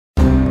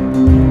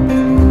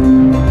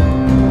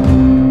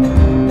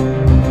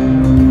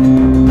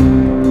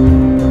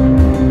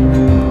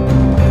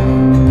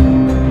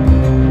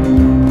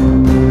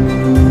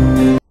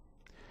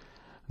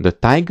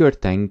Tiger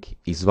tank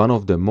is one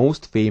of the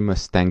most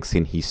famous tanks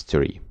in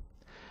history,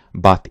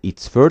 but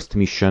its first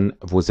mission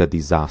was a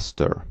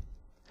disaster.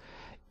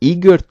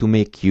 Eager to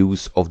make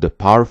use of the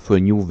powerful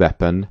new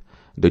weapon,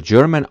 the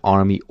German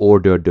army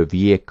ordered the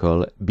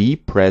vehicle be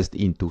pressed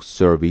into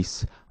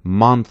service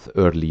months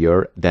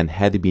earlier than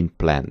had been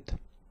planned.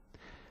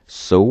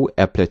 So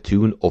a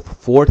platoon of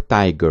 4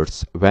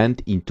 Tigers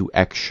went into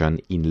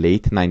action in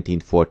late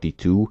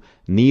 1942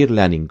 near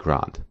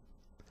Leningrad.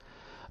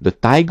 The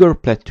Tiger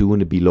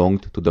platoon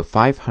belonged to the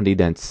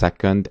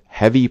 502nd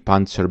Heavy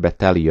Panzer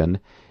Battalion,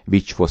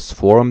 which was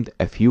formed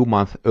a few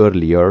months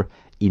earlier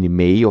in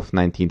May of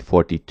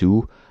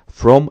 1942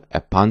 from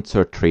a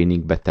panzer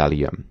training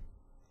battalion.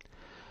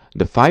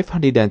 The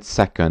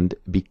 502nd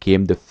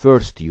became the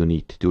first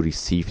unit to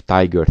receive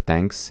Tiger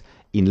tanks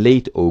in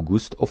late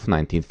August of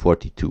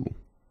 1942.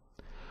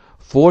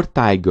 4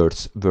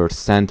 Tigers were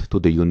sent to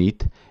the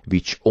unit,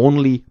 which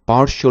only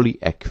partially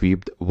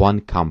equipped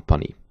one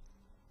company.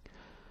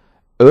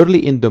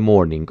 Early in the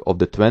morning of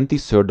the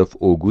 23rd of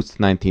August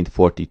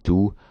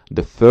 1942,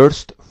 the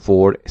first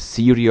 4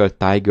 serial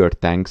Tiger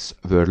tanks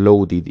were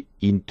loaded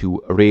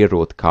into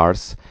railroad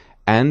cars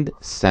and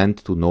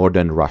sent to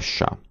northern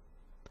Russia.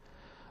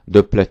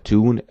 The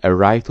platoon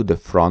arrived to the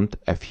front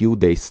a few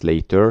days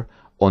later,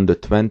 on the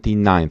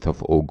 29th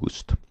of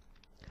August.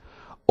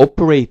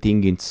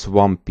 Operating in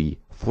swampy,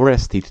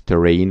 forested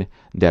terrain,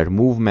 their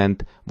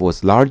movement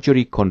was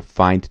largely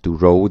confined to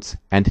roads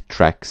and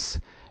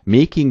tracks,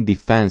 making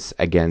defense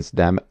against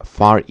them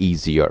far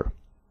easier.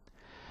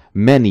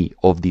 Many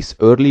of these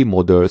early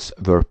models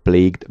were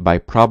plagued by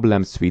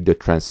problems with the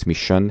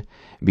transmission,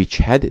 which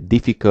had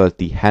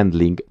difficulty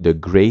handling the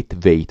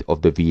great weight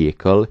of the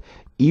vehicle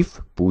if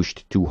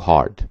pushed too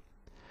hard.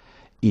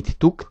 It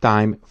took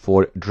time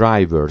for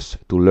drivers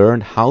to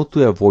learn how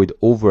to avoid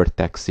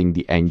overtaxing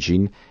the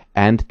engine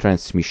and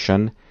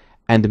transmission,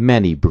 and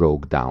many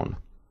broke down.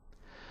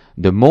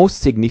 The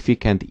most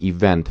significant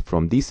event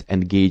from this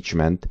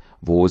engagement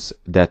was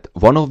that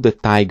one of the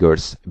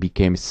Tigers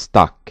became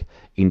stuck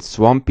in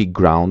swampy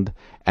ground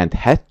and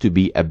had to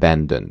be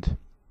abandoned.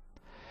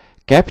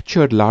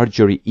 Captured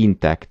largely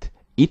intact,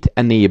 it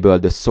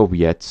enabled the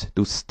Soviets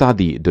to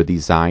study the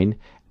design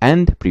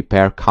and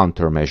prepare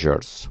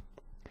countermeasures.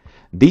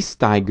 This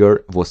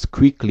Tiger was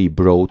quickly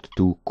brought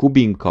to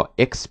Kubinka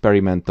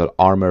Experimental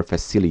Armor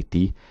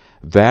Facility,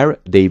 where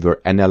they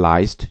were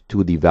analyzed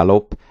to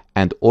develop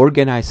and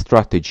organize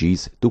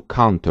strategies to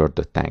counter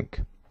the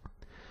tank.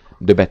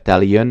 The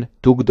battalion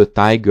took the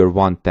Tiger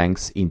I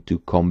tanks into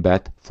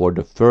combat for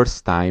the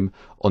first time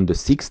on the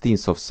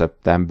 16th of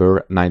September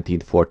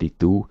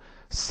 1942,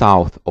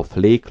 south of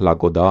Lake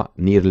Lagoda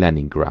near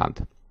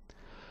Leningrad.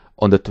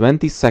 On the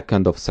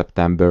 22nd of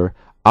September,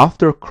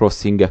 after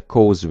crossing a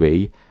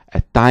causeway,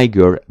 a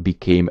Tiger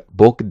became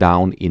bogged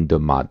down in the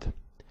mud.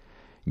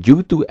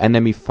 Due to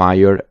enemy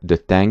fire, the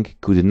tank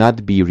could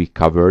not be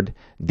recovered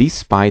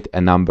despite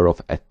a number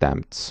of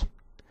attempts.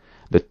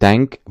 The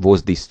tank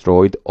was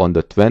destroyed on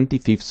the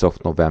 25th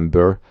of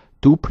November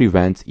to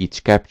prevent its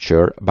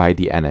capture by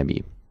the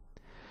enemy.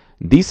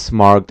 This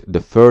marked the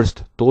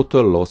first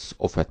total loss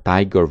of a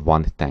Tiger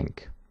I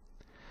tank.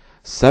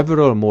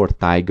 Several more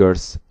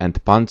Tigers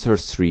and Panzer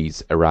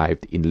IIIs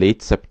arrived in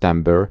late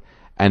September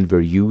and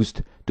were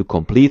used to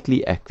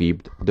completely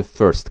equip the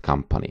first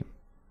company.